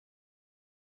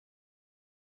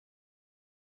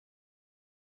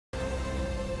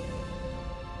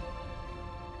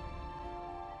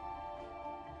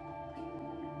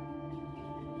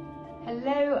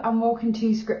Hello and welcome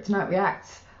to Scriptonite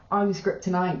Reacts. I'm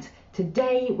Scriptonite.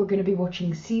 Today we're going to be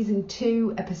watching Season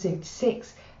 2, Episode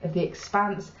 6 of The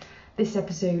Expanse. This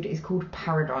episode is called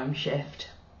Paradigm Shift.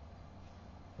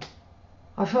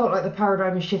 I felt like the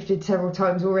paradigm has shifted several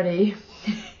times already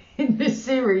in this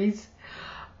series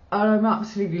and I'm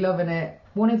absolutely loving it.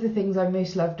 One of the things I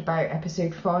most loved about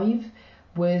Episode 5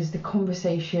 was the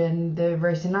conversation the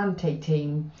Rocinante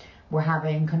team were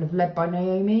having, kind of led by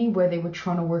Naomi, where they were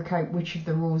trying to work out which of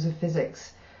the rules of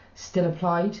physics still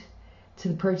applied to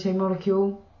the protein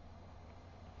molecule.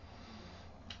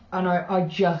 And I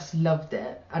just loved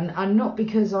it. And not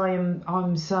because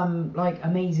I'm some like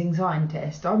amazing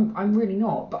scientist. I'm really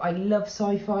not, but I love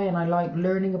sci-fi and I like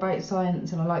learning about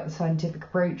science and I like the scientific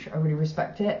approach. I really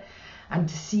respect it. And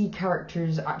to see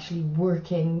characters actually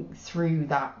working through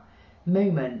that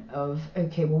moment of,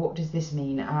 okay, well, what does this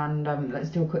mean, and let's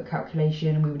do a quick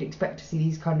calculation, and we would expect to see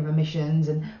these kind of emissions,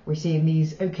 and we're seeing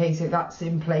these, okay, so that's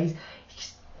in place.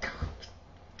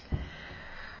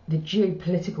 The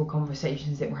geopolitical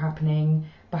conversations that were happening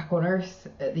back on Earth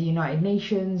at the United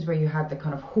Nations, where you had the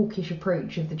kind of hawkish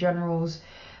approach of the generals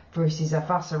versus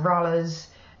Avasarala's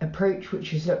approach,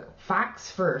 which is, look, facts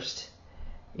first,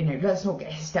 you know, let's not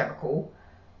get hysterical.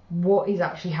 What is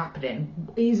actually happening?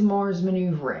 Is Mars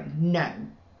manoeuvring? No.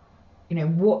 You know,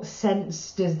 what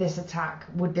sense does this attack,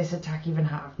 would this attack even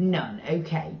have? None.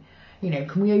 Okay. You know,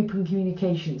 can we open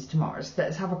communications to Mars?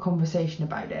 Let's have a conversation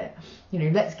about it. You know,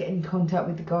 let's get in contact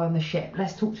with the guy on the ship.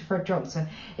 Let's talk to Fred Johnson.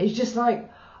 It's just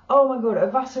like, oh my God,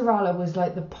 Avasarala was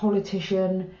like the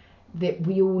politician that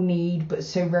we all need but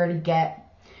so rarely get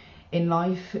in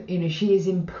life. You know, she is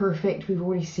imperfect. We've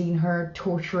already seen her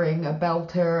torturing a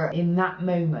belter. In that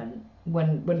moment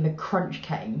when the crunch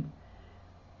came,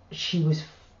 she was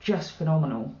just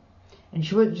phenomenal. And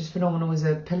she wasn't just phenomenal as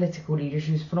a political leader,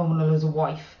 she was phenomenal as a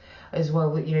wife as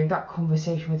well. You know, that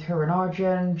conversation with her and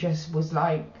Arjun just was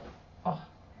like, oh,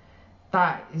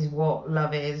 that is what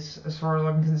love is, as far as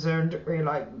I'm concerned. Really,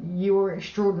 like, you're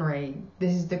extraordinary.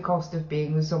 This is the cost of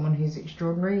being with someone who's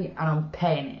extraordinary, and I'm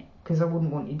paying it, because I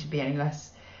wouldn't want you to be any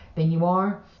less than you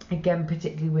are. Again,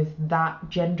 particularly with that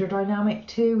gender dynamic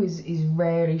too, is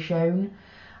rarely shown.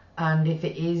 And if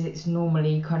it is, it's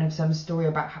normally kind of some story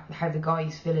about how the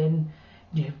guy's feeling,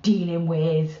 you know, dealing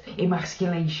with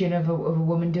emasculation of a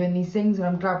woman doing these things. And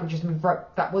I'm glad we just moved right.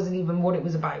 That wasn't even what it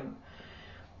was about.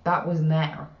 That wasn't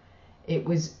there. It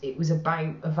was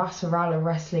about Avasarala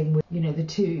wrestling with, you know, the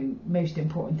two most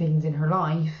important things in her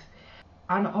life.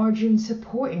 And Arjun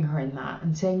supporting her in that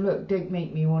and saying, look, don't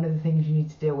make me one of the things you need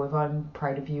to deal with. I'm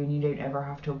proud of you and you don't ever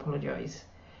have to apologise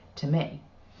to me.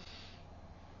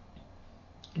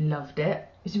 Loved it.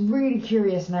 It's really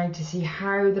curious now to see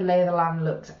how the lay of the land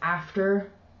looks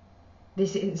after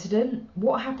this incident.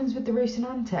 What happens with the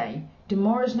Rocinante? Do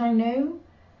Mars now know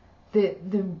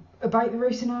about the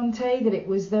Rocinante, that it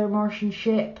was their Martian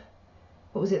ship?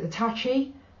 What was it, the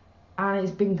Tachi? And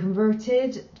it's been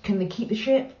converted. Can they keep the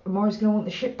ship? Mars going to want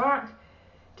the ship back?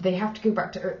 Do they have to go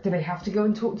back to Earth? Do they have to go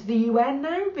and talk to the UN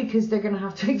now? Because they're going to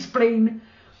have to explain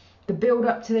the build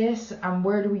up to this, and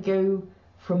where do we go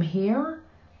from here?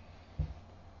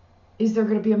 Is there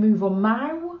going to be a move on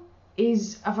Mao?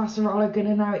 Is Avasarala going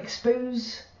to now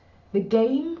expose the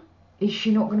game? Is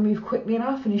she not going to move quickly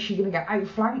enough, and is she going to get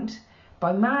outflanked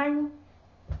by Mao?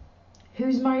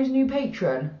 Who's Mao's new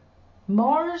patron?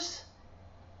 Mars?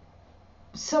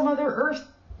 Some other Earth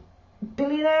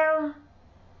billionaire?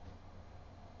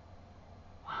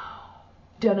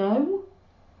 Dunno.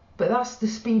 But that's the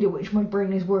speed at which my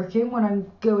brain is working when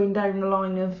I'm going down the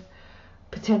line of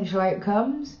potential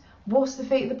outcomes. What's the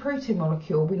fate of the protein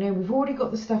molecule? We know we've already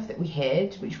got the stuff that we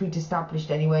hid, which we'd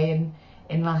established anyway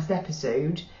in last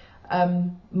episode.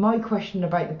 My question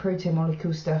about the protein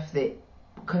molecule stuff, that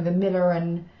kind of the Miller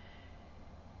and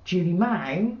Julie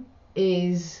Mao,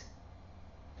 is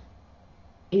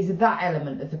that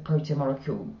element of the protein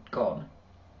molecule gone?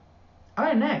 I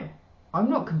don't know. I'm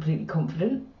not completely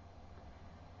confident.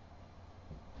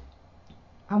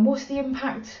 And what's the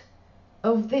impact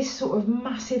of this sort of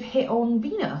massive hit on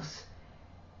Venus?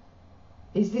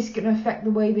 Is this going to affect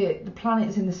the way that the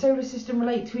planets in the solar system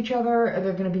relate to each other? Are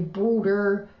there going to be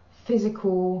broader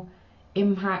physical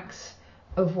impacts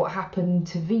of what happened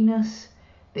to Venus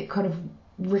that kind of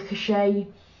ricochet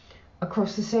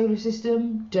across the solar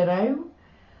system? Dunno.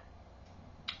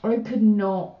 I could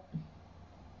not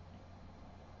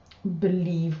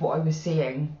believe what I was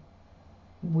seeing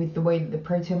with the way that the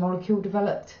protein molecule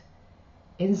developed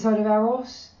inside of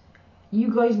Eros.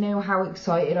 You guys know how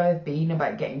excited I've been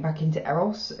about getting back into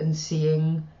Eros and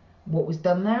seeing what was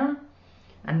done there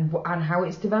and how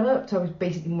it's developed. I was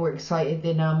basically more excited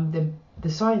than the the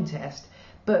scientist.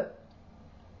 But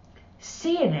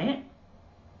seeing it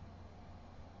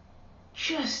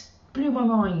just blew my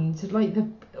mind, like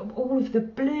all of the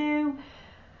blue,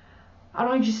 and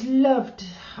I just loved.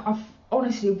 I've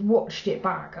honestly watched it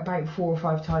back about 4 or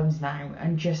 5 times now,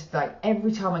 and just like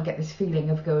every time I get this feeling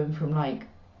of going from like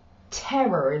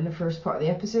terror in the first part of the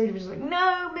episode, it was like,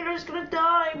 no, Miller's gonna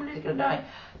die,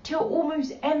 till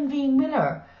almost envying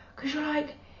Miller, because you're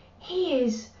like, he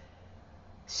is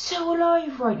so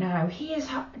alive right now. He is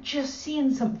just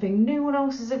seeing something no one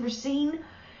else has ever seen.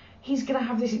 He's gonna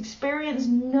have this experience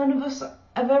none of us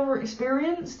have ever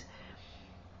experienced.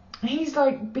 He's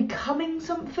like becoming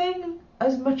something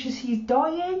as much as he's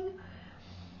dying.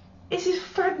 This is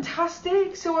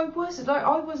fantastic. So I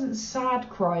wasn't sad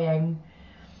crying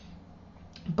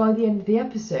by the end of the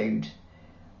episode.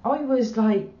 I was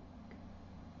like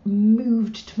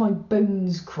moved to my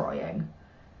bones crying,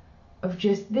 of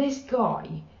just this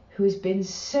guy who has been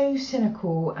so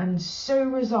cynical and so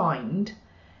resigned,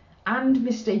 and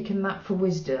mistaken that for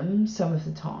wisdom some of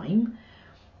the time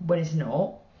when it's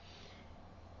not,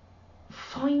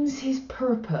 finds his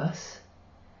purpose,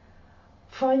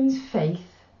 finds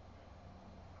faith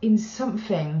in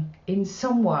something, in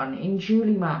someone, in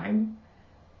Julie Mao,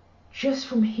 just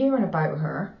from hearing about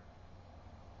her,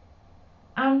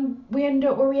 and we end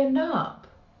up where we end up.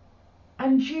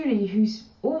 And Julie, who's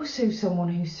also someone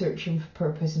who's searching for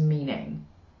purpose and meaning,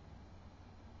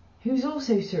 who's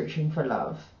also searching for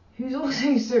love, who's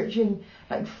also searching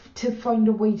like to find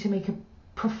a way to make a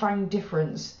profound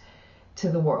difference to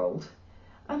the world.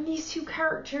 And these two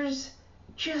characters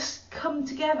just come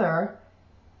together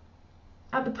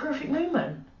at the perfect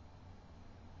moment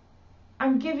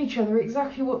and give each other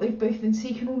exactly what they've both been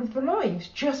seeking all of their lives,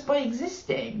 just by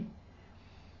existing.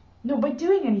 Not by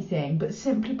doing anything, but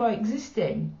simply by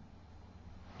existing.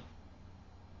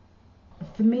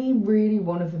 For me, really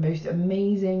one of the most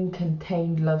amazing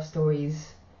contained love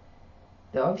stories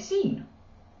that I've seen.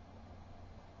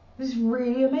 It was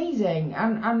really amazing,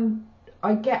 and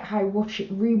I get how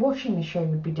rewatching the show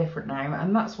would be different now,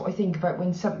 and that's what I think about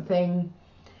when something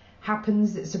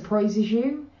happens that surprises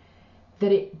you,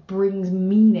 that it brings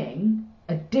meaning,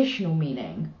 additional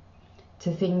meaning,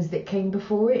 to things that came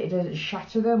before it. It doesn't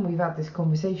shatter them. We've had this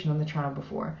conversation on the channel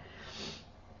before.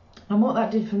 And what that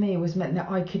did for me was meant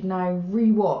that I could now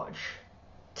rewatch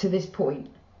to this point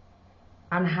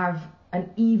and have an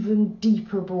even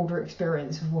deeper, broader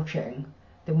experience of watching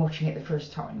than watching it the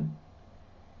first time,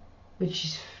 which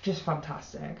is just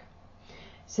fantastic.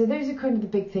 So those are kind of the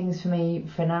big things for me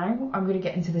for now. I'm going to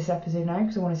get into this episode now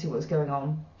because I want to see what's going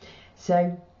on.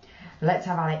 So let's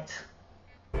have at it.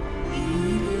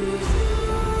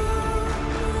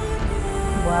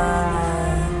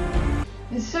 Wow.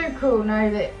 It's so cool now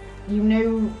that you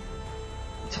know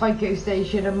Tycho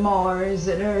Station and Mars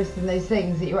and Earth and those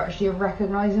things, that you actually are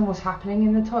recognising what's happening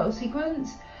in the title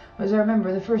sequence. As I remember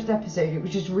in the first episode, it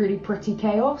was just really pretty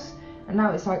chaos, and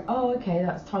now it's like, oh, okay,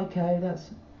 that's Tycho,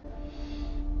 that's...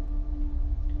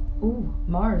 Ooh,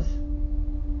 Mars.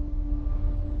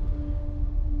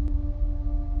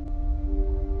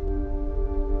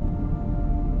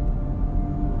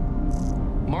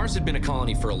 Mars had been a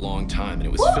colony for a long time, and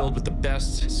it was filled with the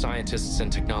best scientists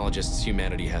and technologists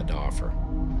humanity had to offer.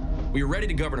 We were ready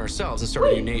to govern ourselves and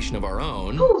start a new nation of our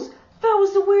own. Pause. That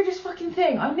was the weirdest fucking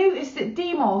thing. I noticed that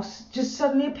Deimos just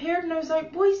suddenly appeared, and I was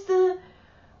like, why's the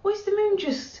moon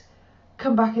just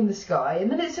come back in the sky? And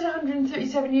then it said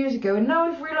 137 years ago, and now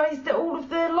I've realised that all of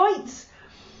the lights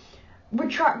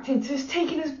retracted, so it's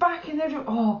taking us back in there.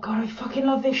 Oh god, I fucking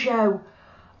love this show.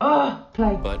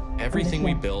 Play. But everything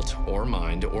we built or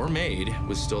mined or made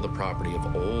was still the property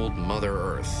of old Mother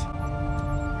Earth.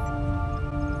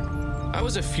 I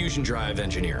was a fusion drive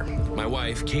engineer. My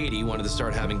wife, Katie, wanted to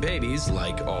start having babies,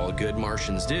 like all good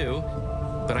Martians do,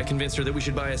 but I convinced her that we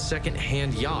should buy a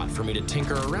second-hand yacht for me to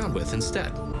tinker around with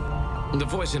instead. The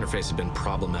voice interface had been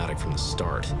problematic from the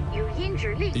start.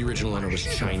 The original owner was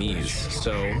Chinese,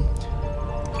 so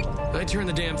I turned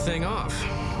the damn thing off.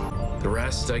 The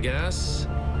rest, I guess,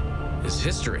 is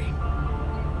history.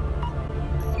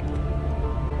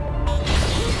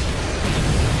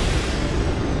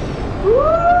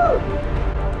 Woo!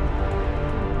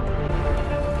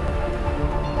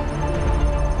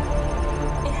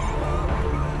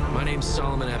 My name's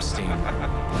Solomon Epstein, and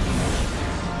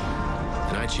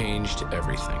I changed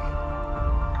everything.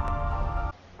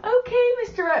 Okay,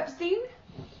 Mr. Epstein.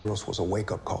 This was a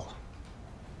wake-up call.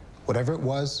 Whatever it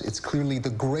was, it's clearly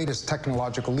the greatest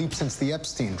technological leap since the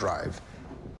Epstein drive.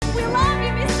 We love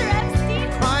you, Mr. Epstein!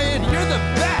 Ryan, you're the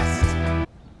best!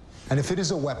 And if it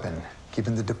is a weapon,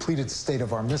 given the depleted state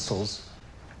of our missiles,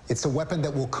 It's a weapon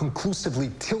that will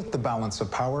conclusively tilt the balance of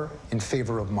power in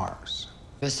favor of Mars.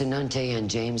 Rocinante and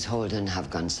James Holden have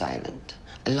gone silent,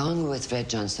 along with Red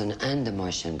Johnson and the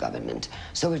Martian government.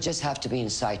 So we'll just have to be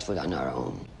insightful on our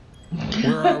own.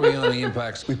 Where are we on the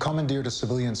impacts? We commandeered a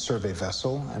civilian survey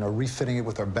vessel and are refitting it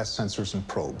with our best sensors and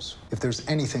probes. If there's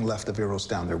anything left of Eros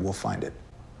down there, we'll find it.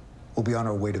 We'll be on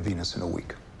our way to Venus in a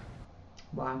week.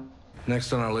 Wow.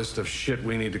 Next on our list of shit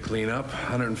we need to clean up,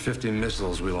 150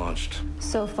 missiles we launched.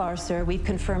 So far, sir, we've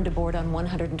confirmed aboard on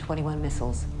 121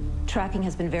 missiles. Tracking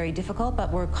has been very difficult,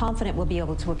 but we're confident we'll be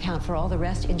able to account for all the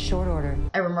rest in short order.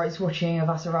 Everyone writes watching a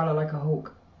Vassarala like a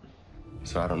hawk.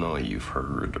 So I don't know what you've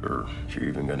heard or if you're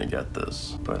even gonna get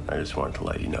this, but I just wanted to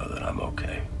let you know that I'm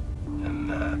okay. And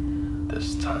that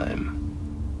this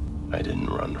time, I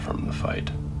didn't run from the fight.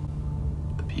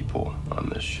 The people on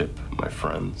this ship, my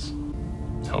friends,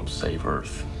 help save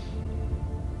Earth.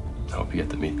 I hope you get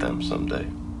to meet them someday.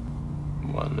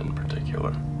 One in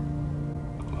particular.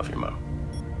 Love you, Mom.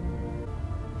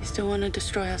 You still want to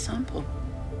destroy our sample?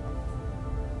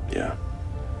 Yeah,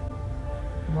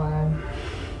 Wow.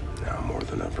 now more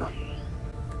than ever.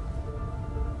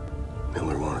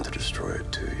 Miller wanted to destroy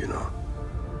it too, you know.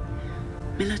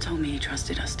 Miller told me he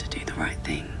trusted us to do the right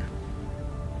thing.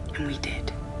 And we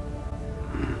did.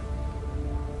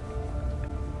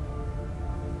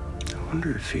 I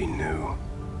wonder if he knew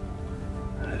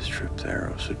that his trip to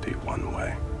Eros would be one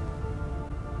way.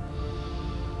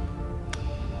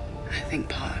 I think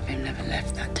part of him never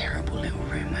left that terrible little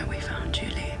room where we found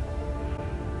Julie.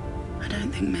 I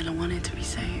don't think Miller wanted to be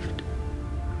saved.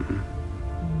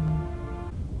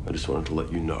 I just wanted to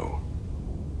let you know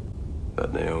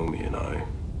that Naomi and I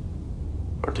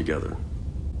are together,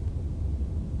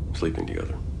 sleeping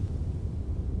together.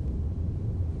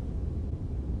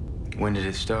 When did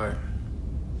it start?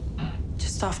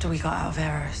 Just after we got out of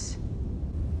Eros.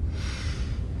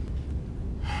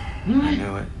 I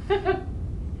knew it.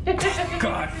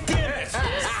 God damn it!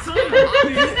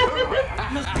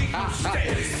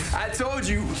 I told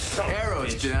you.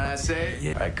 Arrows, didn't I say it?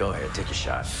 Yeah. All right, go ahead, take a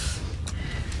shot.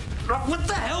 What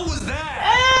the hell was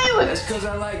that? That's because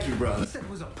I like you, brother. It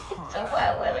was a pun.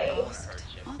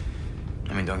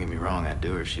 I mean, don't get me wrong, I'd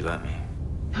do her if she let me.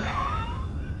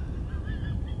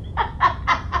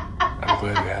 I'm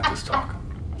glad we had this talk.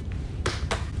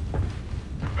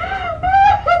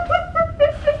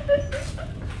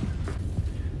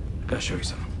 Gotta show you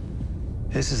something.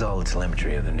 This is all the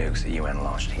telemetry of the nukes the UN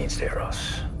launched against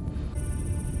Eros.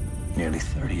 Nearly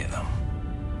 30 of them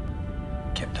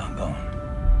kept on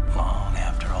going, long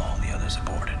after all the others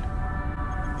aborted.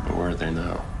 Where are they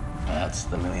now? That's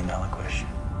the million-dollar question.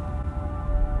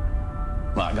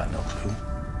 Well, I got no clue.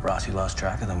 Rossi lost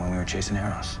track of them when we were chasing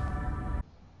Eros.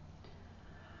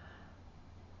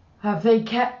 Have they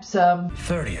kept some?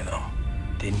 30 of them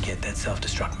didn't get that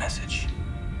self-destruct message.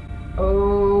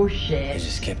 Oh They shit.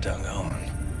 just kept on going.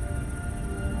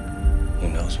 Who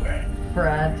knows where?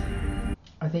 Fred.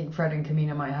 I think Fred and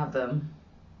Kamina might have them.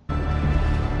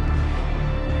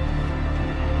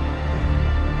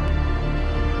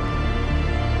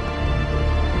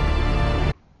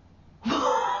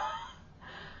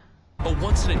 A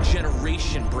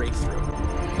once-in-a-generation breakthrough.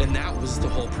 And that was the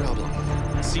whole problem.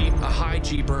 See, a high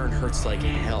G burn hurts like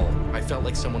hell. I felt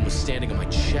like someone was standing on my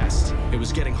chest. It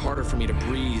was getting harder for me to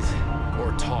breathe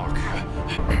or talk.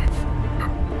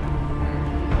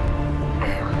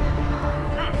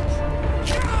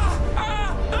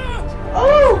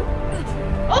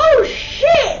 Oh! Oh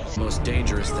shit! The most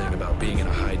dangerous thing about being in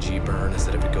a high G burn is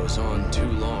that if it goes on too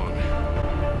long,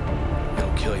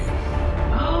 it'll kill you.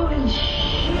 Holy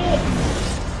shit!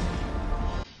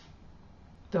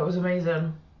 That was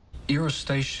amazing. Eros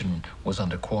Station was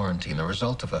under quarantine, the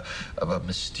result of a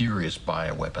mysterious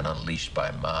bioweapon unleashed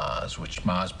by Mars, which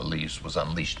Mars believes was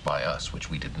unleashed by us, which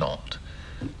we did not.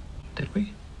 Did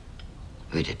we?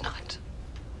 We did not.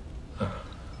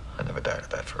 I never doubted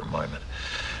that for a moment.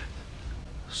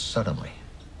 Suddenly,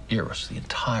 Eros, the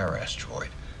entire asteroid,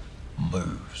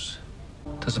 moves.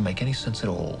 Doesn't make any sense at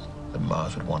all that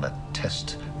Mars would want to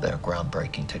test their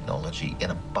groundbreaking technology in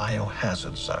a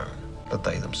biohazard zone that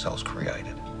they themselves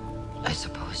created. I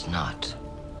suppose not.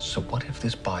 So what if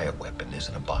this bioweapon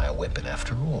isn't a bioweapon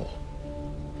after all?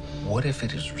 What if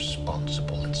it is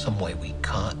responsible in some way we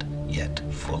can't yet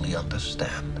fully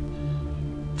understand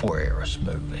for Eros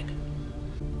moving?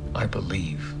 I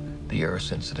believe the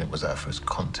Eros incident was our first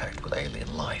contact with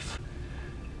alien life.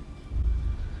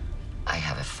 I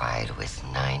have a file with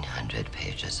 900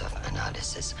 pages of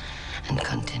analysis and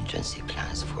contingency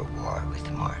plans for war with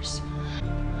Mars.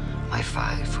 My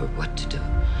file for what to do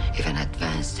if an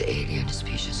advanced alien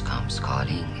species comes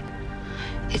calling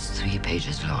It's 3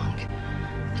 pages long,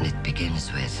 and it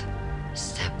begins with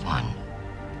step 1,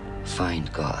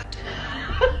 find God.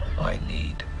 I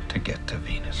need to get to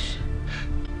Venus.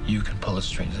 You can pull the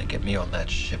strings and get me on that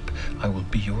ship. I will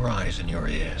be your eyes and your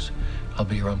ears. I'll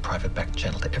be your own private back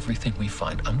channel to everything we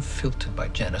find, unfiltered by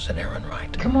Janice and Aaron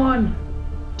Wright. Come on,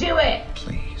 do it!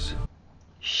 Please.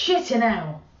 Shitting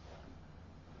now.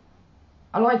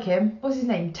 I like him. What's his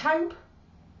name? Taub?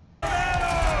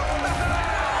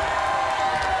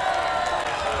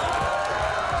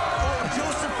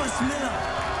 Josephus Miller,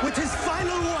 with his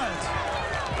final words,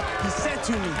 he said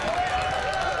to me,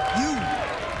 "You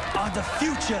are the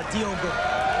future, Diogo.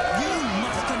 You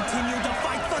must continue to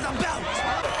fight for the belt."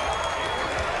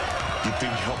 You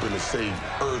think helping to save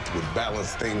Earth would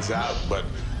balance things out, but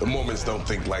the Mormons don't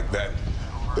think like that.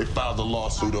 They filed a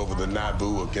lawsuit over the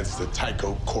Naboo against the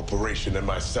Tycho Corporation and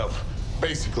myself.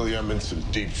 Basically, I'm in some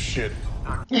deep shit.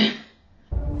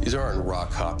 These aren't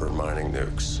rock hopper mining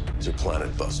nukes. These are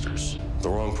planet busters. If the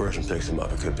wrong person picks them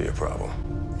up, it could be a problem.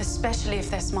 Especially if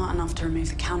they're smart enough to remove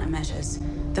the countermeasures.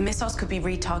 The missiles could be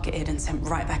retargeted and sent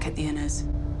right back at the inners.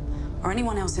 Or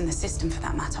anyone else in the system, for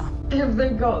that matter. Have they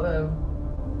got them?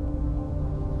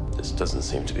 This doesn't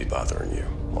seem to be bothering you.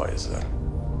 Why is that?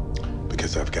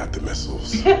 Because I've got the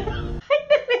missiles.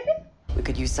 We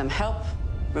could use some help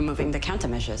removing the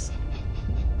countermeasures.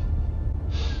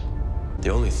 The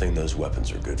only thing those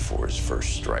weapons are good for is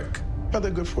first strike. But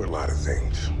they're good for a lot of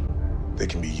things. They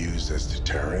can be used as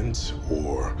deterrents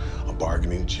or a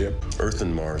bargaining chip. Earth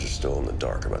and Mars are still in the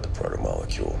dark about the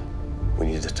protomolecule. We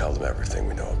need to tell them everything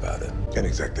we know about it. And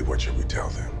exactly what should we tell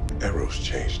them? Eros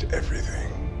changed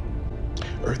everything.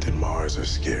 Earth and Mars are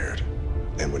scared.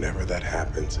 And whenever that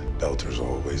happens, Belters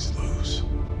always lose.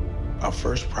 Our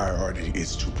first priority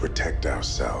is to protect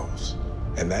ourselves.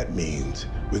 And that means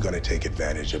we're going to take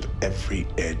advantage of every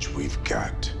edge we've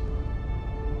got.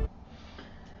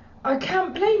 I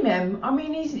can't blame him. I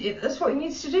mean, that's what he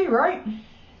needs to do, right?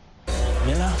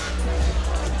 Miller,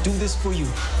 do this for you.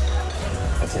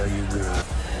 I tell you, girl,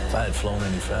 if I had flown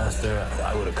any faster,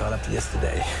 I would have caught up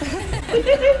yesterday.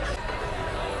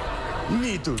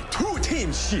 Me do 2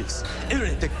 team shifts.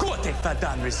 Irrite gotek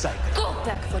fadan recycle.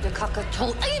 Gotek for the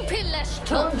cockatoo.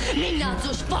 Impillesto. Mina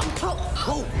dus bankro.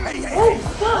 Oh, hey.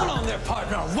 Hold on there,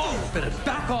 partner. Whoa. Better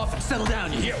back off and settle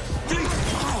down, you hear? What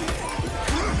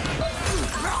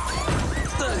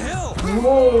the hell?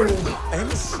 Whoa.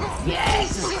 Amos?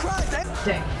 Yes.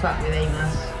 Don't fuck with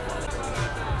Amos.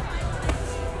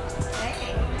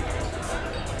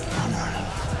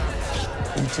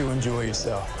 You two enjoy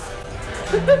yourself.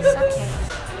 It's okay.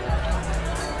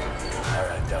 All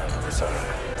right, darling, it's all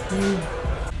right.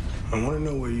 I want to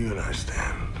know where you and I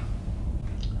stand.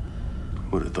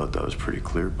 Would have thought that was pretty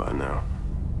clear by now.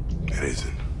 It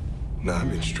isn't. Now, I've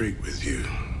been straight with you.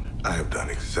 I have done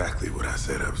exactly what I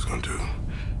said I was going to do.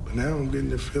 But now I'm getting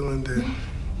the feeling that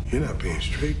you're not being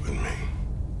straight with me.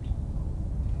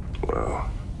 Well,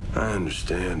 I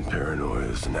understand paranoia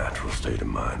is the natural state of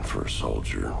mind for a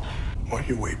soldier. On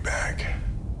your way back,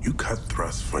 you cut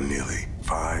thrust for nearly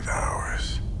 5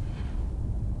 hours.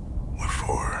 What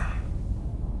for?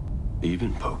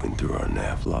 Even poking through our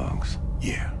nav logs?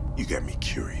 Yeah, you got me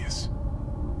curious.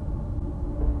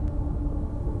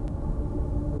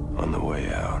 On the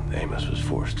way out, Amos was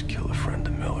forced to kill a friend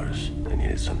of Miller's. They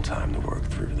needed some time to work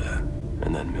through that.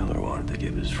 And then Miller wanted to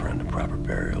give his friend a proper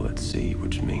burial at sea,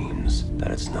 which means that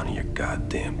it's none of your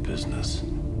goddamn business.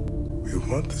 We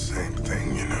want the same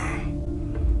thing, you know.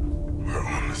 We're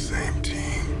on the same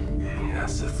team. Yeah,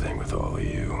 that's the thing with all of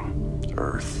you.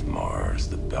 Earth, Mars,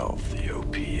 the Belt, the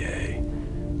OPA.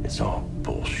 It's all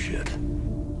bullshit.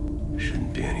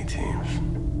 Shouldn't be any teams.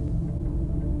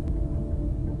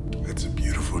 It's a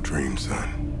beautiful dream,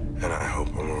 son. And I hope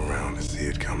I'm around to see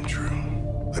it come true.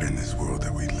 But in this world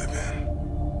that we live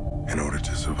in order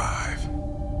to survive,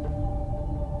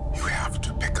 you have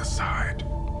to pick a side.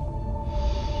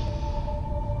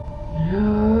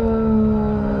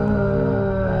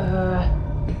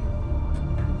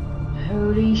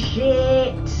 Holy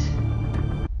shit.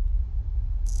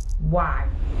 Wow.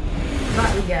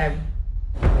 Back we go.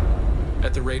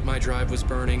 At the rate my drive was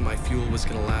burning, my fuel was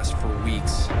going to last for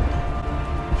weeks.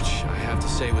 Which I have to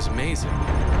say was amazing.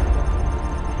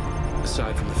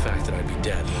 Aside from the fact that I'd be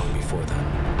dead long before then.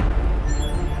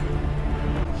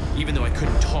 Even though I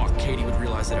couldn't talk, Katie would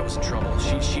realize that I was in trouble.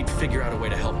 She'd figure out a way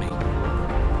to help me.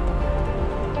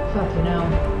 Fucking hell.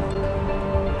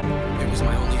 It was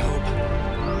my only hope.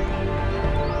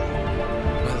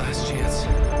 My last chance.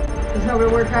 It's not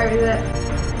gonna work out, is it?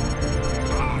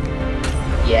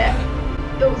 Yeah.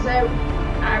 Those out.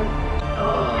 Ow.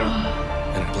 Oh.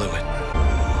 And I blew it.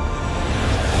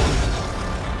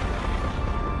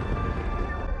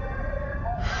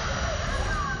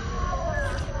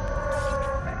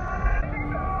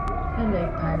 Hello,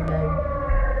 Paolo.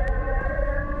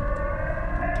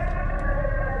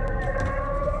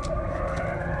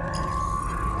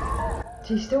 Is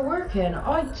he still working?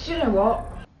 Do you know what?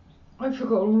 I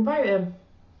forgot all about him.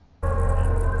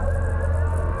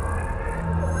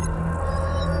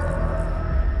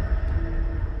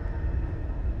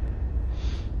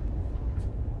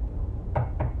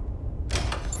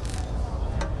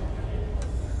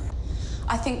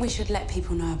 I think we should let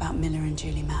people know about Miller and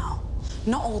Julie Mao.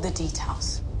 Not all the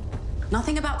details.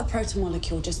 Nothing about the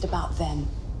protomolecule, just about them.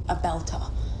 A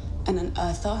belter and an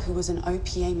earther who was an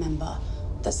OPA member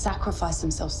that sacrificed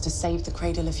themselves to save the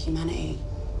cradle of humanity.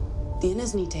 The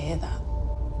Inners need to hear that.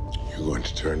 You're going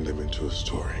to turn them into a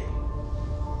story.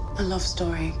 A love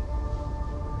story.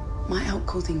 Might help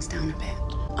cool things down a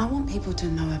bit. I want people to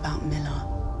know about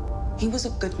Miller. He was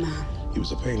a good man. He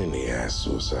was a pain in the ass,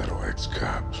 suicidal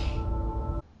ex-cop.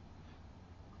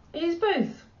 He's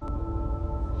both.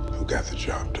 Who got the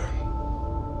job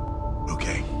done?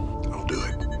 Okay, I'll do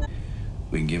it.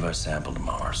 We can give our sample to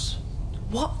Mars.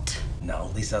 What? No,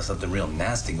 at least that's something real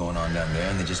nasty going on down there,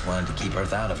 and they just wanted to keep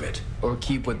Earth out of it. Or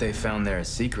keep what they found there a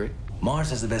secret.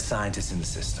 Mars has the best scientists in the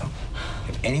system.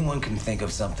 If anyone can think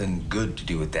of something good to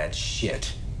do with that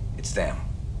shit, it's them.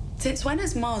 Since when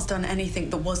has Mars done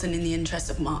anything that wasn't in the interest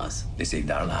of Mars? They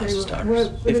saved our lives, Well, starters.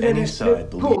 If any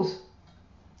side believes... Pause.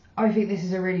 I think this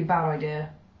is a really bad idea.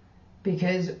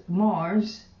 Because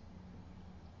Mars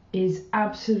is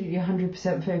absolutely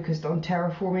 100% focused on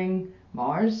terraforming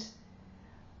Mars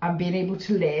and being able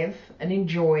to live and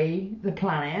enjoy the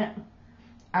planet,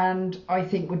 and I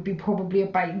think would be probably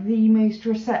about the most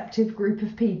receptive group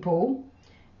of people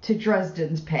to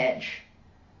Dresden's pitch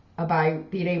about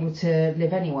being able to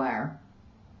live anywhere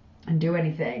and do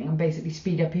anything and basically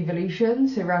speed up evolution.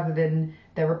 So rather than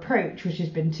their approach, which has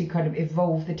been to kind of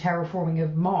evolve the terraforming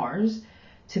of Mars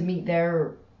to meet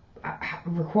their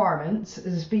requirements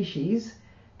as a species,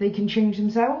 they can change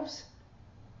themselves.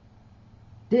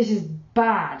 This is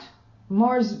bad.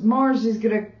 Mars is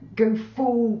gonna go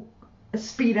full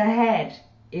speed ahead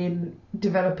in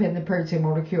developing the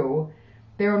protomolecule.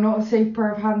 There are not a safe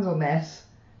pair of hands on this.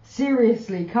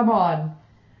 Seriously, come on.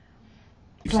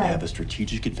 They have a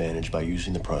strategic advantage by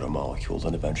using the protomolecules,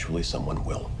 and eventually someone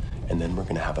will. And then we're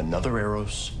gonna have another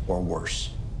Eros or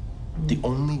worse. The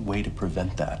only way to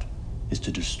prevent that is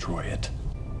to destroy it.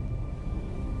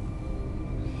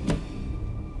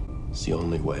 It's the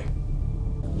only way.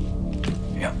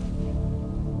 Yeah.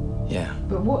 Yeah.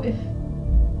 But what if...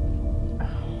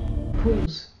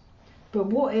 Pause. But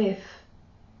what if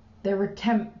their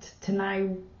attempt to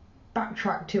now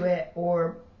backtrack to it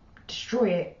or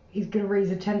destroy it is going to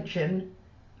raise attention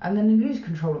and then they lose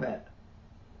control of it?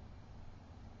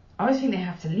 I just think they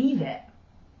have to leave it.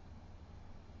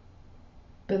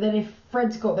 But then if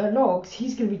Fred's got their logs,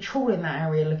 he's going to be trawling that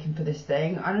area looking for this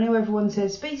thing. I know everyone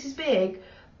says space is big,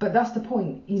 but that's the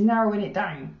point. He's narrowing it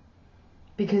down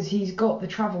because he's got the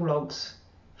travel logs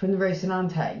from the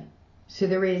Rocinante. So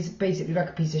there is basically like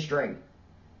a piece of string.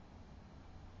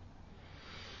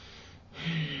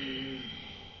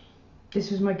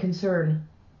 This was my concern.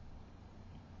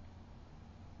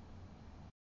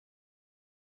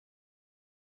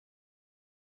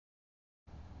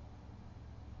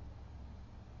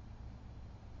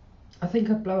 I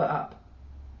think I'd blow it up.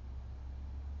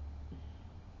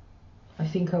 I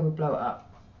think I would blow it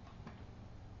up.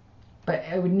 But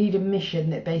I would need a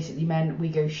mission that basically meant we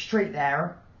go straight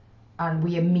there and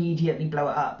we immediately blow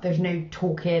it up. There's no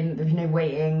talking, there's no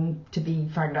waiting to be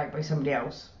found out by somebody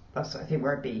else. That's, I think,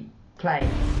 where I'd be playing.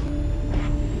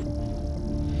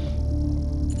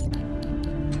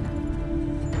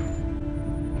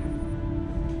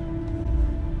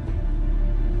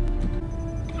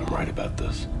 I'm right about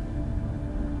this.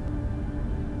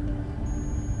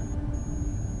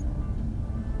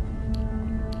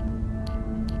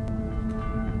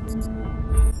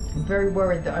 I'm very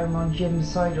worried that I'm on Jim's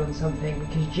side on something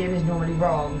because Jim is normally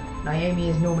wrong, Naomi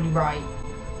is normally right.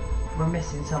 We're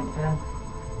missing something.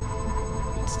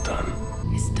 It's done.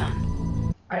 It's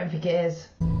done. I don't think it is.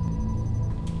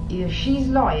 Either she's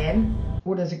lying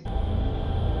or there's a...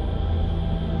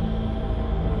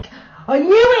 I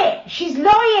knew it! She's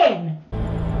lying!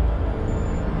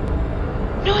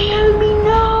 Naomi,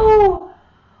 no!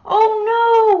 Oh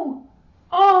no!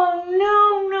 Oh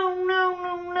no, no, no,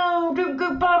 no, no! Don't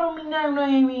go bad on me now,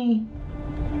 Naomi!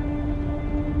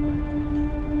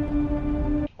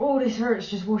 Oh, this hurts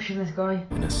just watching this guy.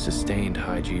 In a sustained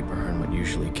high G burn, what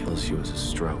usually kills you is a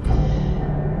stroke.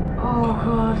 Oh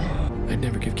god. I'd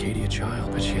never give Katie a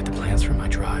child, but she had the plans for my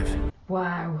drive.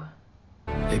 Wow.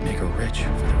 They'd make her rich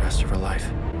for the rest of her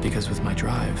life. Because with my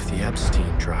drive, the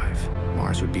Epstein drive,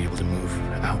 Mars would be able to move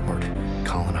outward,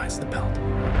 colonize the belt,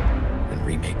 and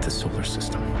remake the solar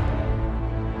system.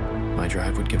 My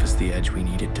drive would give us the edge we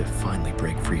needed to finally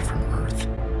break free from Earth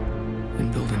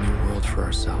and build a new world for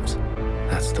ourselves.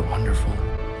 That's the wonderful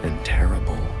and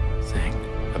terrible thing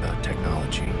about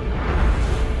technology.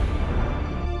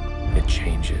 It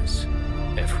changes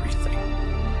everything.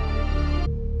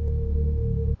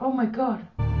 Oh my god.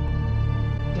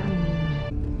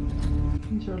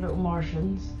 These are little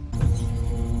Martians.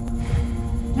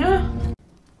 Yeah.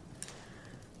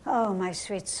 Oh, my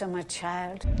sweet summer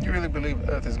child. You really believe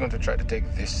Earth is going to try to take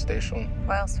this station?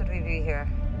 Why else would we be here?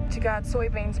 To guard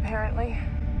soybeans, apparently.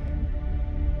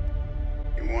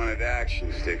 You wanted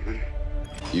action, Stickman.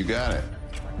 You got it.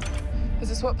 Is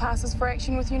this what passes for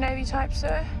action with you Navy type,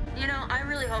 sir? You know, I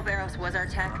really hope Eros was our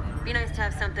tech. Be nice to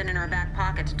have something in our back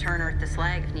pocket to turn Earth to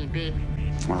slag if need be.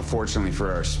 Well, fortunately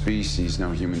for our species,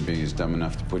 no human being is dumb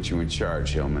enough to put you in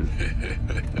charge, Hillman.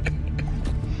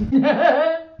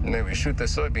 Maybe we shoot the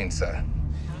soybeans, sir.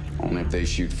 Only if they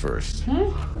shoot first.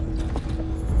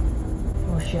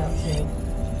 What's she up to?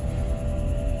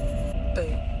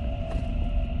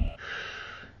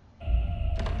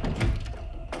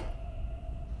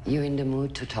 You in the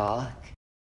mood to talk?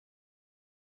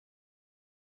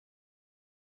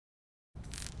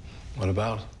 What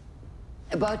about?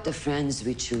 About the friends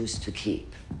we choose to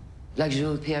keep. Like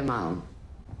Jules-Pierre Mao.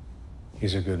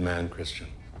 He's a good man, Christian.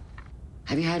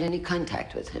 Have you had any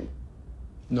contact with him?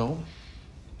 No.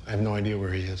 I have no idea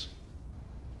where he is.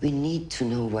 We need to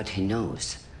know what he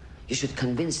knows. You should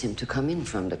convince him to come in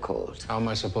from the cold. How am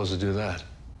I supposed to do that?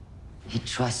 He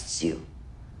trusts you.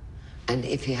 And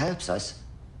if he helps us,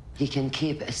 he can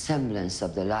keep a semblance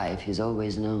of the life he's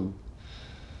always known.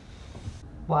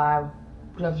 Wow.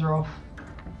 Gloves are off.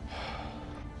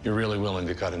 You're really willing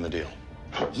to cut him a deal?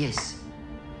 Yes.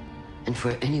 And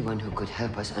for anyone who could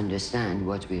help us understand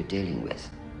what we're dealing with.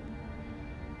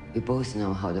 We both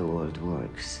know how the world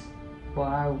works.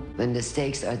 Wow. When the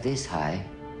stakes are this high,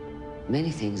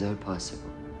 many things are possible.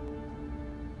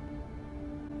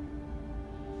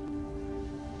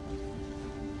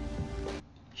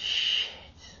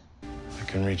 I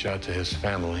can reach out to his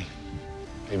family.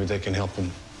 Maybe they can help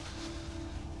him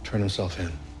turn himself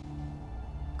in.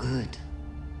 Good.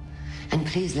 And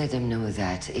please let them know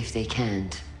that, if they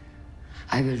can't,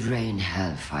 I will rain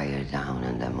hellfire down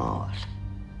on them all.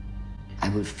 I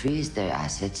will freeze their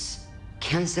assets,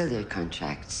 cancel their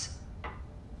contracts,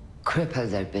 cripple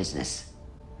their business.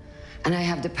 And I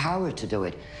have the power to do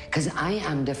it, because I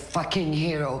am the fucking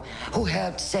hero who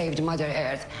helped save Mother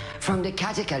Earth from the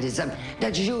cataclysm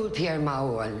that Jules-Pierre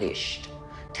Mao unleashed.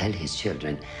 Tell his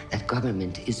children that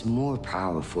government is more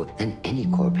powerful than any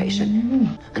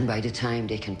corporation. And by the time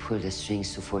they can pull the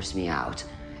strings to force me out,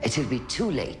 it will be too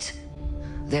late.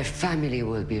 Their family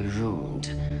will be ruined.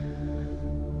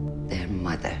 Their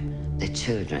mother, the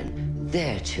children,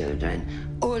 their children,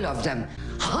 all of them,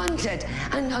 hunted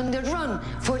and on the run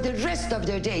for the rest of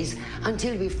their days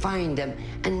until we find them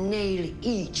and nail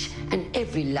each and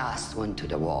every last one to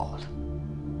the wall.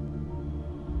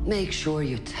 Make sure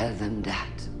you tell them that.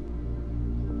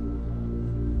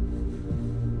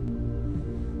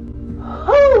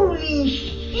 Holy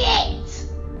shit!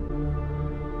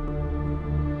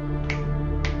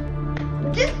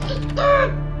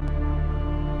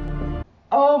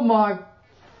 Oh my...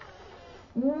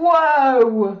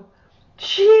 Whoa!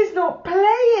 She's not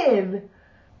playing!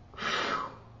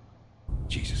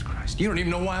 Jesus Christ. You don't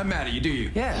even know why I'm mad at you, do you?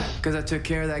 Yeah, because I took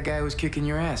care of that guy who was kicking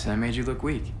your ass and I made you look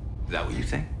weak. Is that what you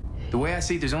think? The way I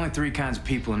see it, there's only three kinds of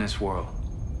people in this world.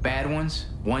 Bad ones,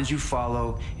 ones you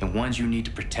follow, and ones you need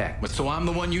to protect. But so I'm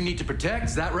the one you need to protect,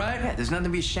 is that right? Yeah, there's nothing to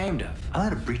be ashamed of. I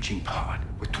let a breaching pod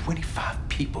with 25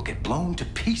 people get blown to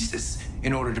pieces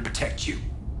in order to protect you.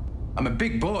 I'm a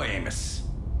big boy, Amos.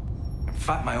 I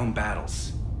fight my own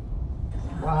battles.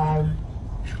 Wow.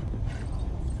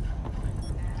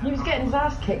 He was getting his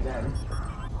ass kicked though.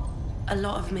 A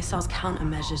lot of missiles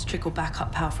countermeasures trickle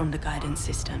backup power from the guidance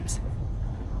systems.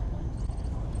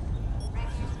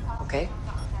 Okay.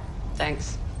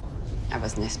 Thanks. I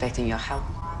wasn't expecting your help.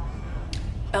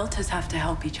 Belters have to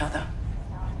help each other.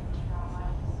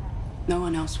 No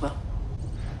one else will.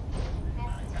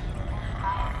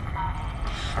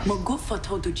 Mogufo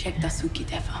told to check the Suki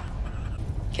Deva.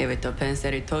 Che vedo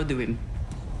pensare todo him.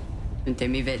 Non te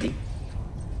mi vedi.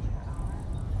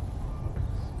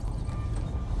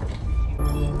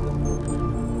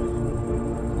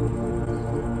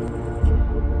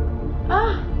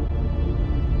 Ah!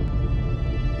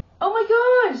 Oh my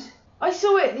god! I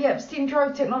saw it, the Epstein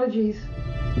Drive Technologies.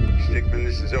 Stickman,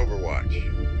 this is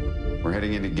Overwatch. We're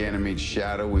heading into Ganymede's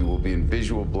shadow. We will be in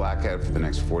visual blackout for the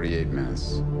next 48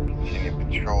 minutes. Continue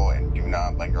patrol and do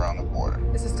not linger on the border.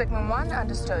 This is Stickman 1,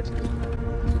 understood.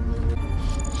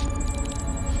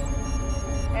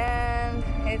 And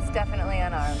it's definitely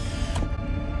unarmed.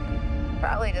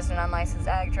 Probably just an unlicensed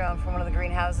ag drone from one of the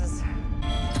greenhouses.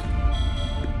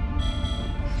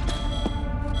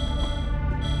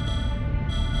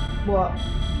 What?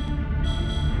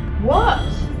 What?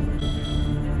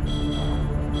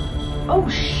 Oh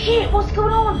shit, what's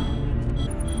going on?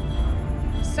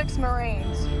 6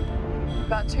 Marines.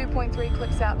 About 2.3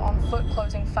 clicks out on foot,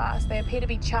 closing fast. They appear to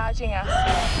be charging us.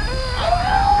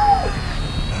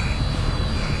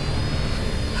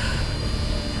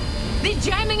 They're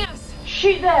jamming us!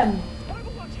 Shoot them!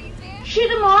 Shoot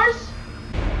them, Mars!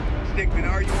 Stickman,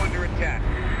 are you under attack?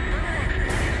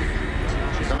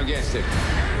 Come against it.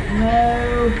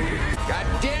 No. God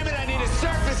damn it, I need a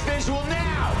surface visual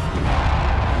now!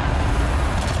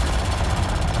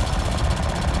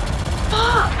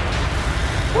 Fuck!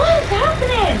 What is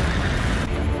happening?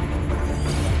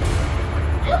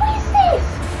 Who is this?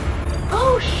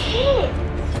 Oh shit!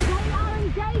 They are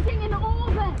engaging in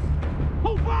orbit!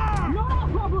 Hold fire! Not our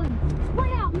problem!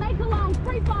 Spring out, make a line,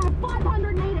 free fire,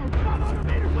 500 meters! 500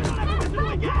 meters, we don't have to do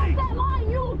it, Pass that line,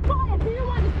 you will fire! Do you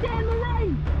understand,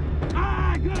 Marine?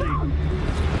 Ah, good!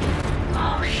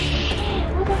 Oh shit!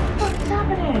 What the fuck is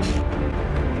happening?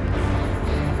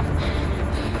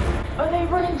 Are they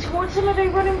running towards them? Are they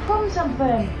running from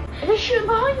something? Are they shooting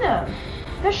behind them?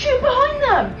 They're shooting behind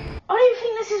them! I don't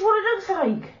think this is what it looks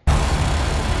like.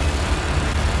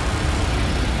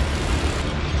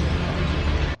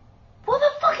 What the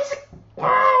fuck is it?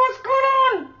 Oh, what's going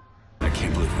on? I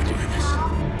can't believe we're doing this.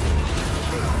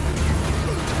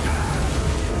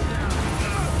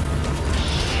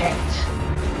 Shit.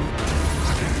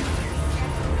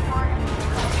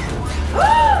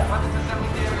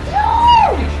 No!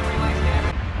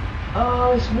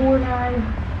 Oh, it's war now.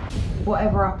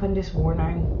 Whatever happened, it's war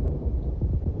now.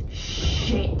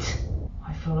 Shit.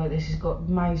 I feel like this has got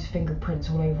mouse fingerprints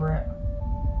all over it.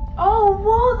 Oh,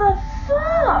 what the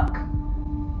fuck?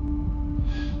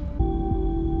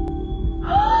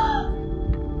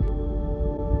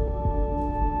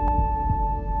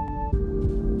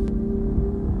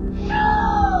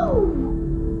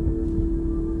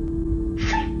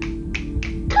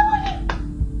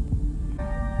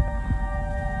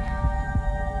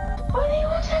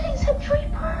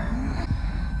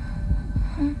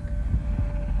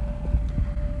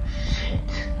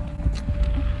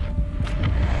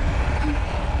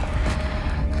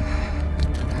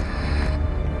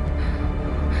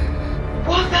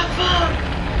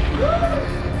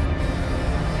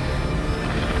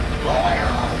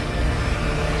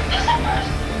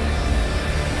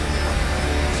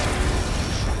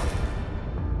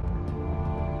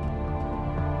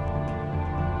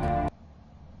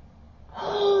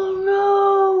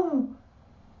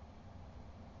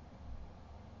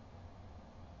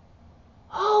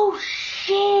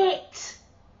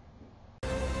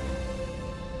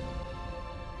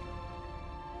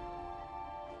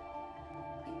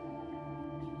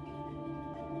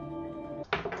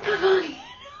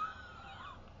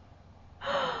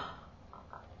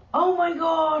 Oh my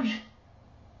god!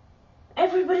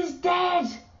 Everybody's dead!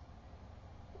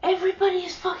 Everybody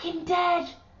is fucking dead!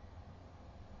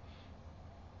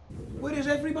 Where is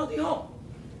everybody home?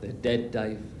 They're dead,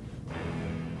 Dave.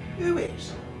 Who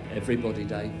is? Everybody,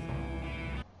 Dave.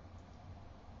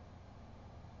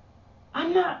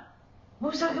 And that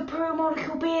was like a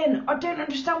pro-molecule being. I don't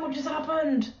understand what just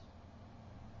happened.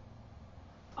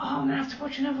 Oh, I'm gonna have to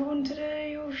watch another one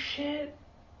today. Oh shit.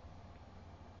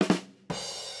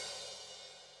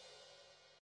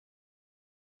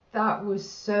 That was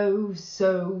so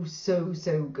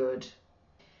good.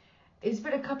 It's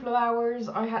been a couple of hours.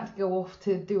 I had to go off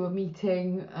to do a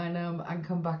meeting and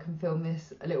come back and film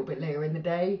this a little bit later in the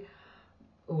day.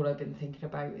 All I've been thinking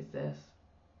about is this.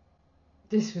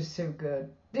 This was so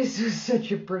good. This was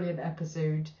such a brilliant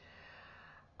episode.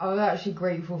 I was actually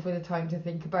grateful for the time to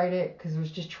think about it because I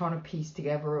was just trying to piece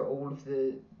together all of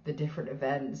the different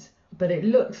events. But it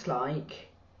looks like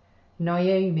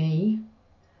Naomi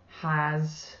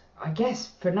has, I guess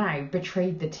for now,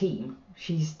 betrayed the team.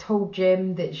 She's told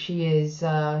Jim that she is,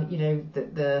 that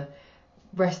the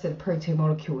rest of the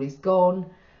proto-molecule is gone.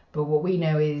 But what we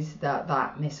know is that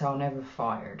that missile never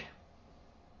fired.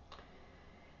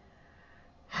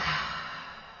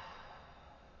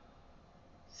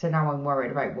 So now I'm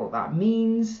worried about what that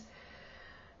means.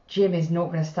 Jim is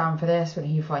not going to stand for this when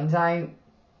he finds out.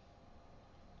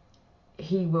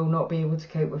 He will not be able to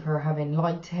cope with her having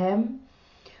lied to him.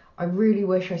 I really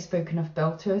wish I spoke enough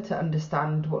Belter to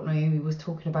understand what Naomi was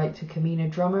talking about to Kamina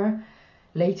Drummer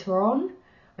later on,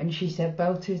 when she said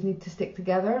Belters need to stick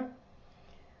together.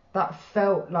 That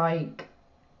felt like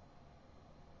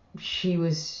she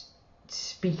was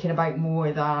speaking about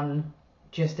more than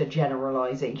just a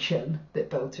generalisation that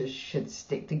Belters should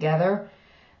stick together,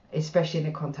 especially in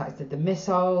the context of the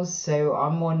missiles. So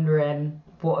I'm wondering,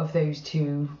 what have those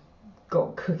two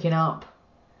got cooking up?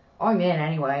 I'm in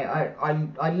anyway.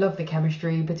 I love the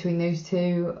chemistry between those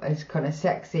two. It's kind of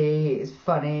sexy, it's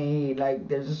funny, like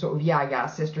there's a sort of yaga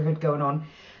sisterhood going on.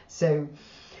 So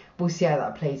we'll see how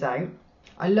that plays out.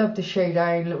 I love the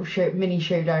showdown, mini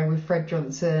showdown with Fred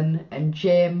Johnson and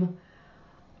Jim.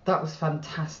 That was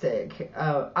fantastic.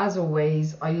 As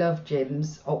always, I love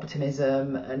Jim's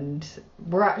optimism, and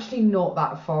we're actually not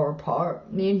that far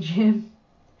apart, me and Jim,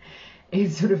 in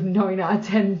sort of 9 out of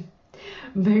 10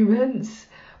 moments.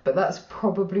 But that's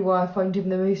probably why I find him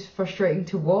the most frustrating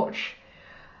to watch,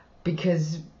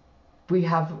 because we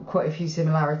have quite a few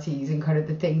similarities in kind of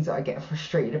the things that I get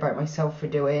frustrated about myself for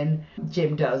doing,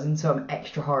 Jim does, and so I'm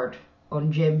extra hard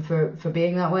on Jim for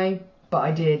being that way.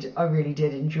 But I really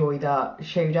did enjoy that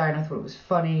showdown. I thought it was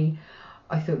funny,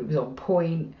 I thought it was on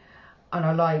point, and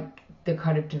I like the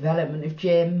kind of development of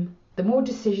Jim. The more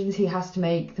decisions he has to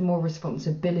make, the more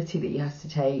responsibility that he has to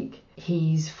take.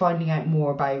 He's finding out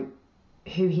more about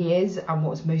who he is and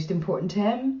what's most important to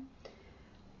him,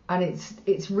 and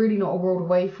it's really not a world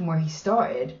away from where he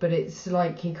started, but it's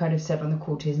like he kind of said on the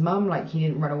call to his mum, like he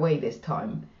didn't run away this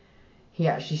time, he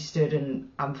actually stood and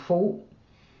fought,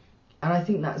 and I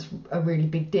think that's a really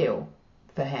big deal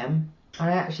for him. And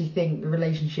I actually think the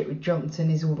relationship with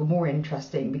Johnson is all the more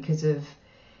interesting because of,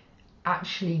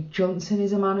 actually Johnson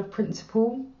is a man of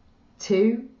principle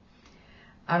too,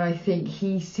 and I think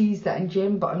he sees that in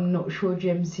Jim, but I'm not sure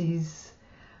Jim sees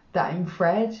that in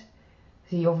Fred.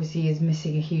 He obviously is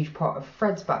missing a huge part of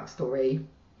Fred's backstory,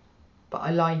 but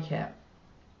I like it.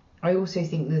 I also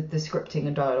think that the scripting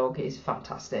and dialogue is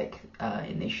fantastic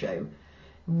in this show.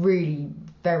 Really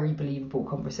very believable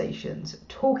conversations.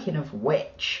 Talking of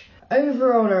which,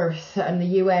 over on Earth and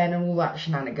the UN and all that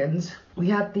shenanigans, we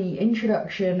had the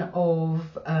introduction of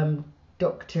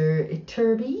Dr.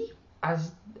 Iturbi.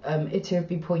 As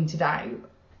Iturbi pointed out,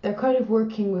 they're kind of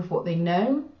working with what they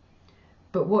know,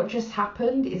 but what just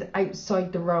happened is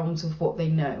outside the realms of what they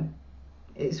know.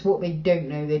 It's what they don't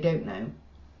know,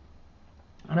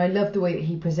 And I love the way that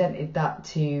he presented that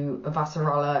to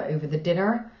Avasarala over the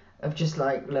dinner, of just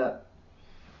like, look,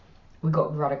 we got to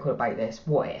be radical about this,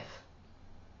 what if?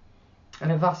 And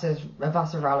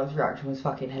Avasarala's reaction was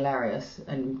fucking hilarious,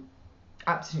 and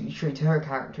absolutely true to her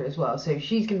character as well. So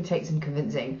she's going to take some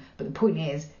convincing, but the point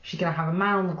is, she's going to have a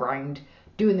man on the ground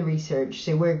doing the research,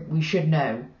 so we should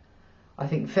know, I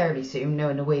think fairly soon,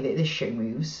 knowing the way that this show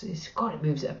moves. It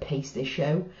moves at a pace, this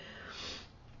show.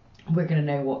 We're going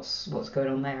to know what's going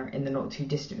on there in the not too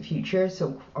distant future,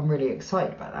 so I'm really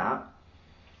excited about that.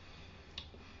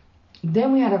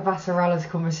 Then we had a Vasarala's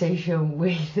conversation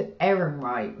with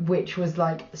Ehrenreich, which was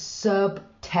like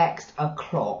subtext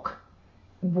o'clock.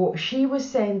 What she was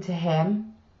saying to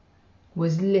him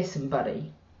was, listen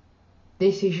buddy,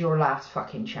 this is your last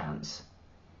fucking chance.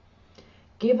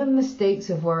 Given the stakes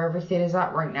of where everything is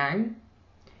at right now,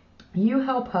 you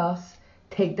help us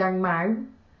take down Mao,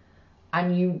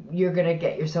 and you're going to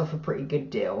get yourself a pretty good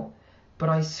deal. But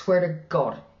I swear to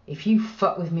God, if you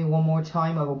fuck with me one more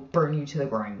time, I will burn you to the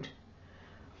ground.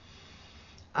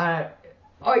 I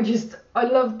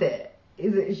loved it.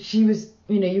 She was,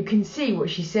 you can see what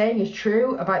she's saying is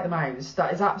true about the Maos.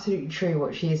 That is absolutely true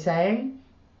what she is saying.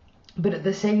 But at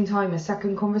the same time, a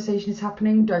second conversation is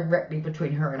happening directly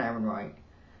between her and Ehrenreich.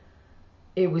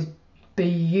 It was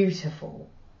beautiful.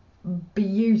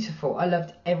 Beautiful. I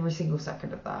loved every single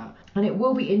second of that. And it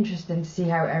will be interesting to see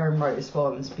how Ehrenreich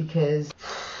responds, because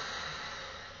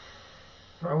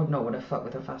I would not want to fuck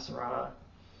with a Vasarala.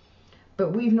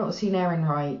 But we've not seen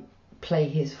Ehrenreich play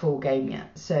his full game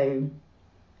yet, so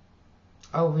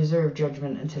I'll reserve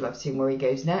judgment until I've seen where he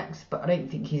goes next. But I don't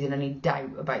think he's in any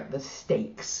doubt about the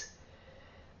stakes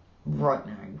right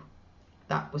now.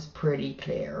 That was pretty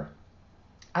clear.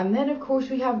 And then of course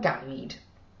we have Ganymede.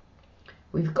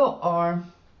 We've got our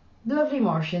lovely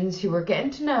Martians who we're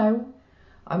getting to know.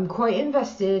 I'm quite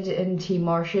invested in Team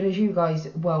Martian, as you guys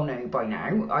well know by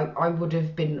now. I would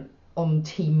have been on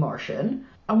Team Martian.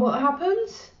 And what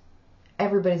happens?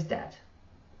 Everybody's dead.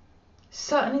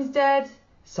 Sutton is dead.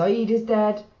 Saeed is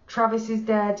dead. Travis is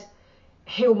dead.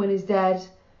 Hillman is dead.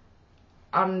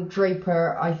 And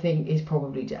Draper, I think, is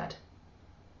probably dead.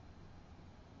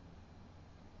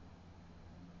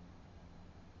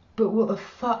 But what the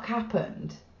fuck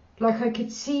happened? Like, I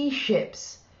could see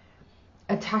ships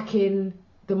attacking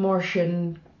the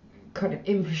Martian kind of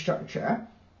infrastructure,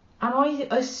 and I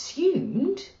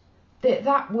assumed that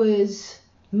that was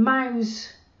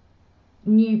Mao's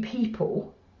new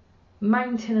people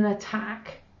mounting an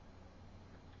attack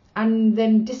and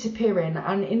then disappearing,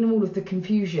 and in all of the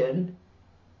confusion,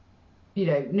 you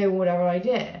know, no one would have an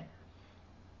idea.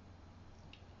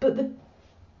 But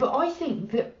I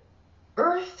think that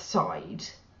Earthside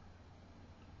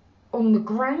on the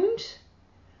ground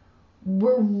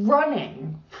were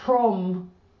running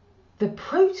from the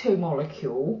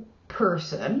proto-molecule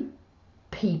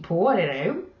people, I don't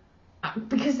know,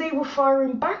 because they were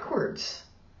firing backwards.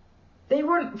 They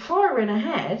weren't firing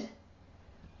ahead.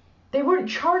 They weren't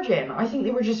charging. I think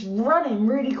they were just running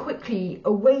really quickly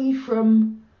away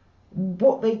from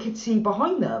what they could see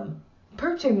behind them.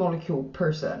 Proto-molecule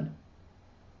person.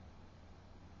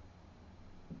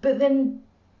 But then,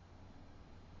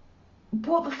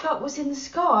 what the fuck was in the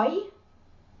sky?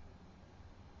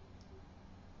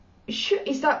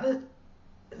 Is that the...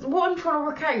 What I'm trying to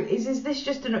work out is this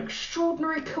just an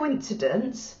extraordinary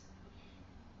coincidence,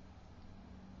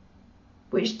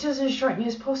 which doesn't strike me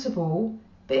as possible,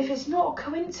 but if it's not a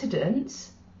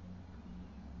coincidence,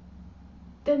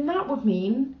 then that would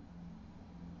mean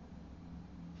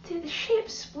that the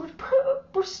ships were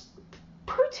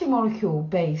proto-molecule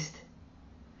based.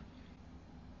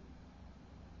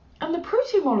 And the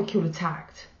proto-molecule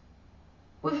attacked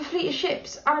with a fleet of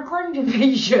ships and a ground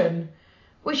invasion,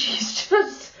 which is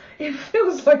just, it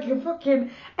feels like a fucking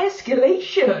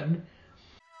escalation.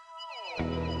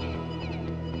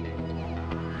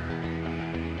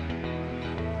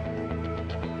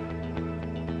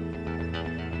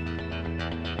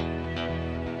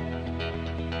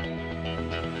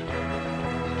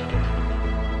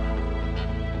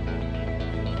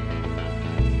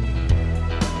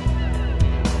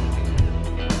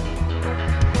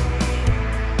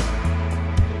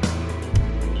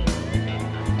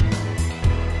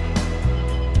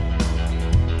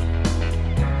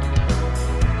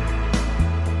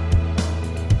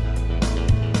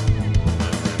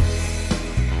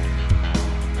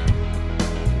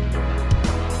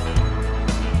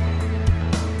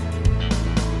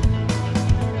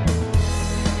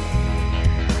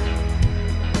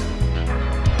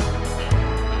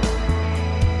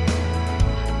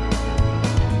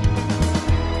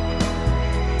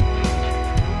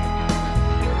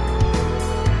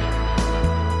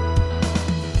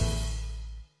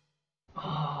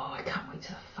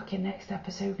 Next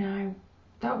episode now.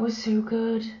 That was so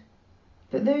good.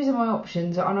 But those are my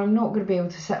options, and I'm not going to be able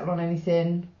to settle on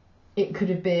anything. It could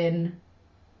have been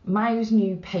Mao's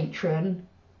new patron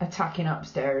attacking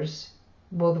upstairs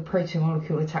while the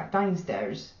proto-molecule attacked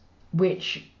downstairs,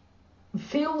 which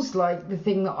feels like the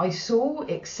thing that I saw,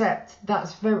 except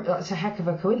that's a heck of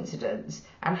a coincidence.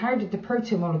 And how did the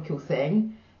proto-molecule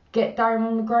thing get down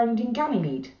on the ground in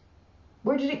Ganymede?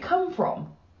 Where did it come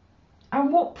from?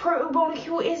 And what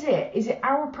proto-molecule is it? Is it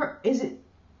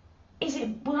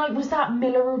like, was that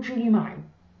Miller or Julie Mao?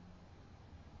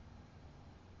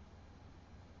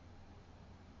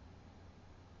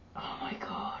 Oh my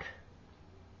god.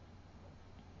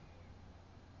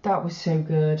 That was so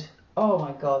good. Oh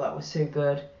my god, that was so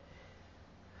good.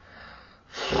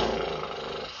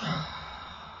 I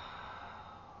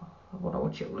want to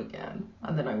watch it all again.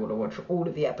 And then I want to watch all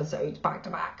of the episodes back to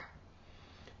back.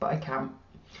 But I can't.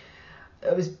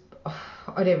 It was, I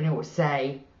don't even know what to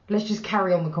say. Let's just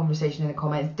carry on the conversation in the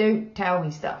comments. Don't tell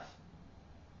me stuff.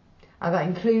 And that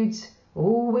includes,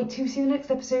 oh, wait till you see the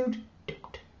next episode.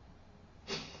 Don't.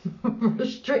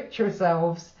 Restrict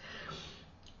yourselves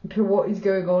to what is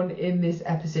going on in this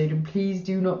episode. And please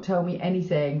do not tell me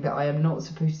anything that I am not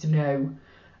supposed to know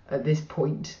at this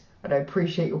point. And I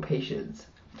appreciate your patience.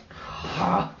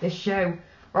 This show.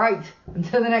 Right,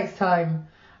 until the next time.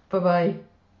 Bye-bye.